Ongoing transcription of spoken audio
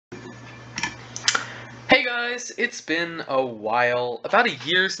guys, it's been a while, about a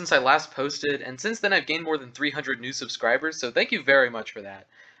year since I last posted, and since then I've gained more than 300 new subscribers, so thank you very much for that.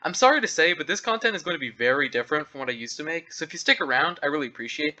 I'm sorry to say, but this content is going to be very different from what I used to make, so if you stick around, I really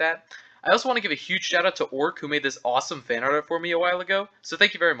appreciate that. I also want to give a huge shout out to Orc, who made this awesome fan art for me a while ago, so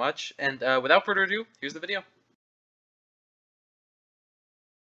thank you very much, and without further ado, here's the video.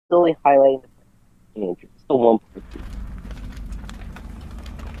 Only highlighting the teenager. Still 1.2.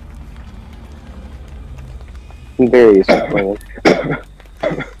 Very disappointed.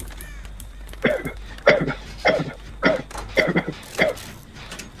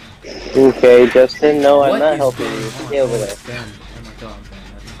 Okay, Justin, no, I'm not helping you. Stay over there. Ben. Oh my god, Ben,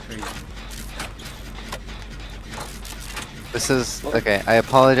 that's crazy. This is okay. I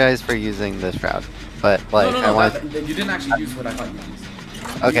apologize for using this route, but like no, I want. you didn't actually use what I thought you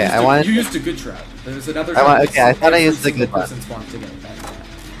used. Okay, I wanted. You used a good trout. There's another. Okay, I thought I used the good one.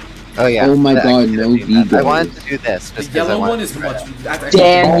 Oh yeah. Oh my god, no vegan. I wanted to do this. The yellow one is much.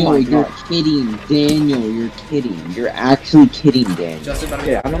 Daniel, you're kidding. Daniel, you're kidding. You're actually kidding, Daniel. Justin,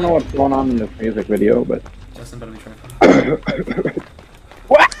 I don't know what's going on in this music video, but... Justin better be trying.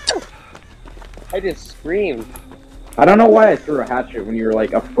 What? I just screamed. I don't know why I threw a hatchet when you were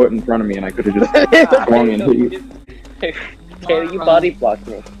like a foot in front of me and I could have just swung into you. Okay, you body blocked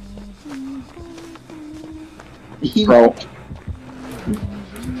me. Bro.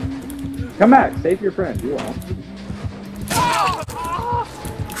 Come back, save your friend, you won't.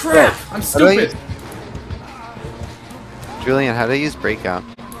 Crap! I'm stupid! Julian, how do I use breakout?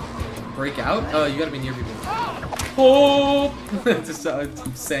 Breakout? You gotta be near people. Oh! Just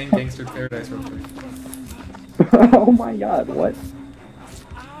saying Gangster Paradise real quick. Oh my god, what?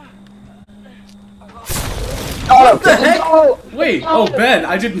 What the heck? Wait, oh Ben,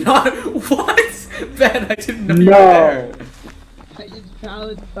 I did not. What? Ben, I didn't know you were there. I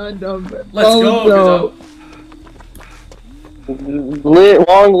just found number. Let's go,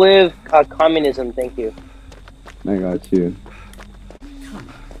 Long live communism, thank you. I got you.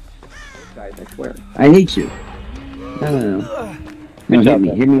 Guys, I swear. I hate you. No, hit me.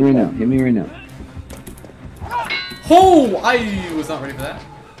 Hit me right now. Hit me right now. Oh, I was not ready for that.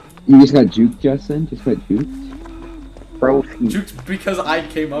 You just got juked, Justin? Just got juked? Bro, Juked because I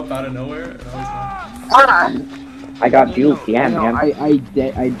came up out of nowhere and I was I got juked, yeah, man. I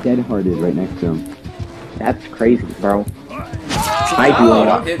dead-hearted right next to him. That's crazy, bro. not.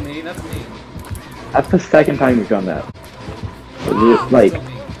 Don't hit me, that's me. That's the second time you've done that. Like,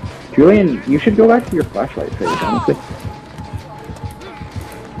 Julian, you should go back to your flashlight phase, honestly.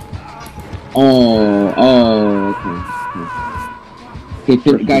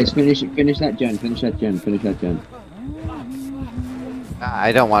 Okay, guys, finish that gen, finish that gen.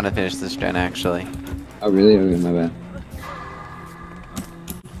 I don't want to finish this gen actually. Oh really? Okay, my bad.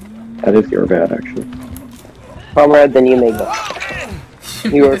 That is your bad, actually. Comrade, then you may go.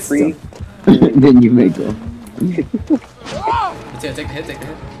 You are free. Then you may go. Take the hit.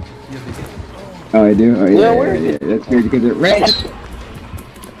 Oh, I do? Oh, yeah, Well, yeah. That's weird because it red.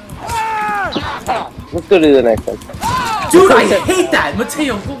 Let's go to the next one. Dude, I hate that!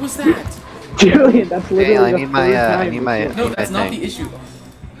 Mateo, what was that? Julian, that's literally Hey, I the need my, third time I need my. No, that's not thing. the issue.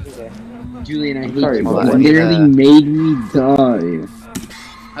 Julian, I hate Sorry, you. but You what? literally made me die.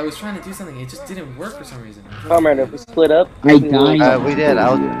 I was trying to do something, it just didn't work for some reason. Comrade, if we split up, I died. We did.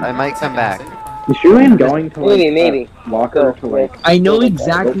 I might come back. Is Julian going to like Maybe. Walker to like... I know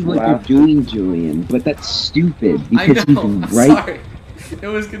exactly what you're doing, Julian, but that's stupid because I know, he's I'm right. sorry. It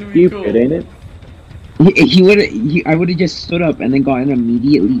was gonna be cool. Stupid, ain't it? I would have just stood up and then gotten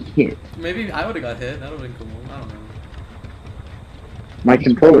immediately hit. Maybe I would've got hit, that would've been cool, I don't know. My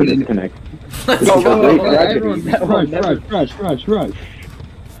controller disconnected. Let's Go, go! go, go. Tragedy. Rush.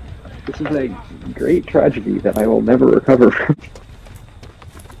 This is a great tragedy that I will never recover from.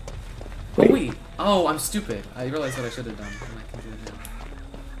 Oh wait, oh, I'm stupid. I realized what I should have done. And I can do it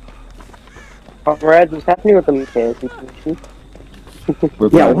now. Comrade, what's happening with the mechanics information?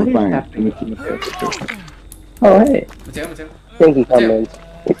 Yeah, what is happening with the situation? Oh, hey. Mateo. Thank you, Comrade.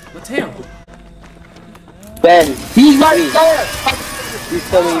 Mateo! Ben! He's right there! You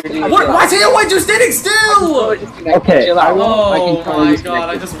tell me you're doing What? Mateo, why are you standing still? Okay, Chill out. Oh controller my is god,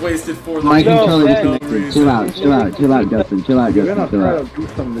 I just wasted 4 My lives. controller Ben. is connected. Chill out, Justin. We're gonna Chill try out. to do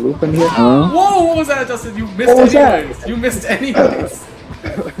some looping here. Hello? Whoa, what was that, Justin? You missed What was that? anyways. You missed anyways.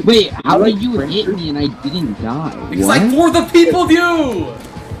 Wait, how did you hit me and I didn't die? Because What? I for the people you!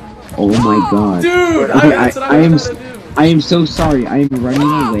 Oh my god. Dude, Okay, that's what I was trying to do. I am so sorry. I am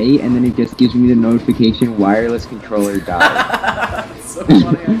running away and then it just gives me the notification wireless controller died. So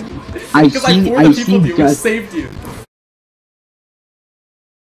funny. Because I for the people you and saved you.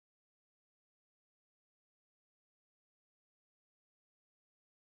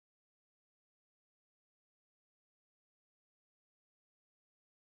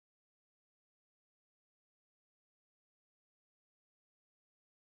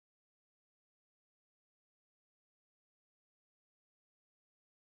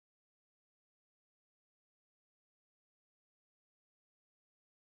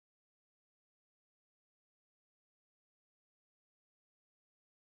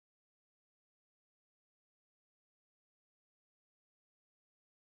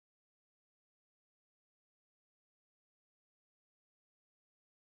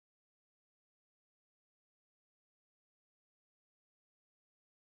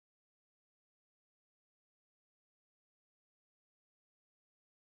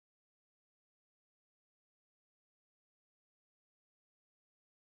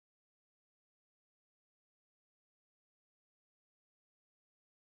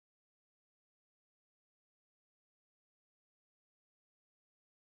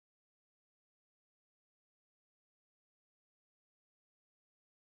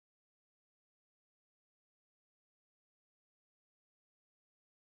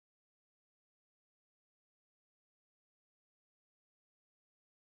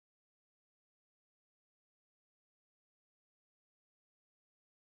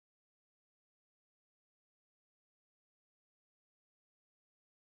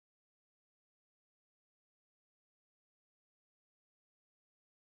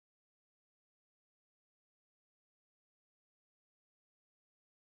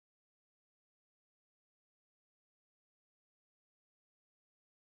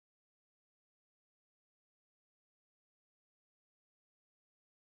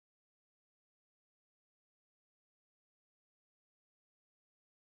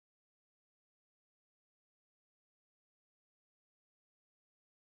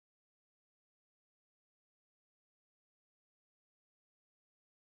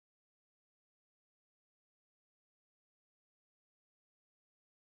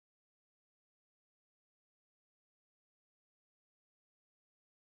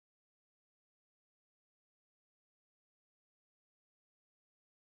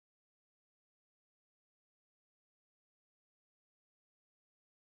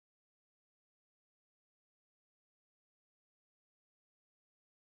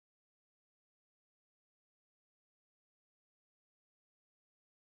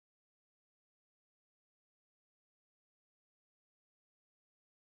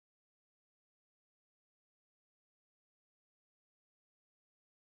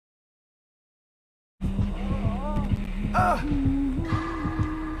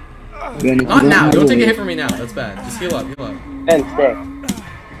 Ben, if Not you now. have Don't a take a way- hit from me now. That's bad. Just heal up. Heal up. Ben, stay.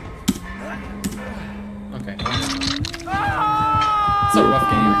 Okay. It's a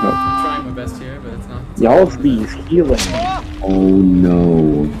rough game. I'm trying my best here, but it's not. Y'all's these healing. Oh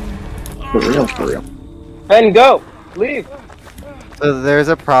no. For real, for real. Ben, go! Leave! So there's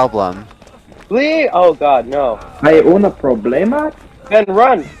a problem. Leave! Oh god, no. Hay una problema? Ben,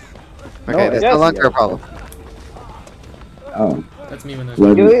 run! Okay, No, there's yes, no longer yeah. a problem. Oh. That's me when there's.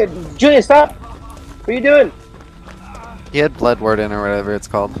 Well, Julian, stop! What are you doing? He had Blood Warden or whatever it's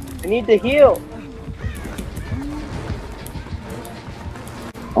called. I need to heal.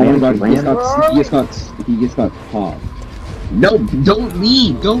 oh my god, Man, he just got popped. No, don't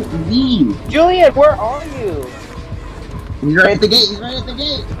leave! Don't leave! Julian, where are you? He's right at the gate, he's right at the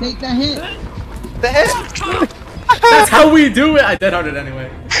gate! Take that hit! That's how we do it. I deadhearted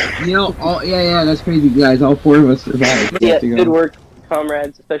anyway. You know, yeah, that's crazy, guys. All 4 of us survived. Yeah, Let's go. good work,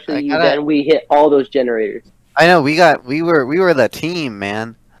 comrades. Especially I you, gotta- Ben. We hit all those generators. I know we were the team,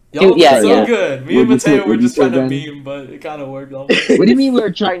 man. Y'all Yeah, were so yeah. good. Me and What'd you Mateo say- were what'd you just trying say, to Ben? meme, but it kind of worked. What do you mean we were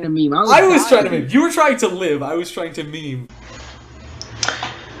trying to meme? I was trying to meme. You were trying to live. I was trying to meme.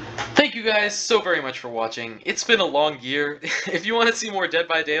 Thank you guys so very much for watching. It's been a long year. If you want to see more Dead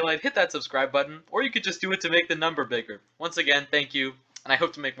by Daylight, hit that subscribe button, or you could just do it to make the number bigger. Once again, thank you, and I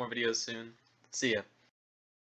hope to make more videos soon. See ya.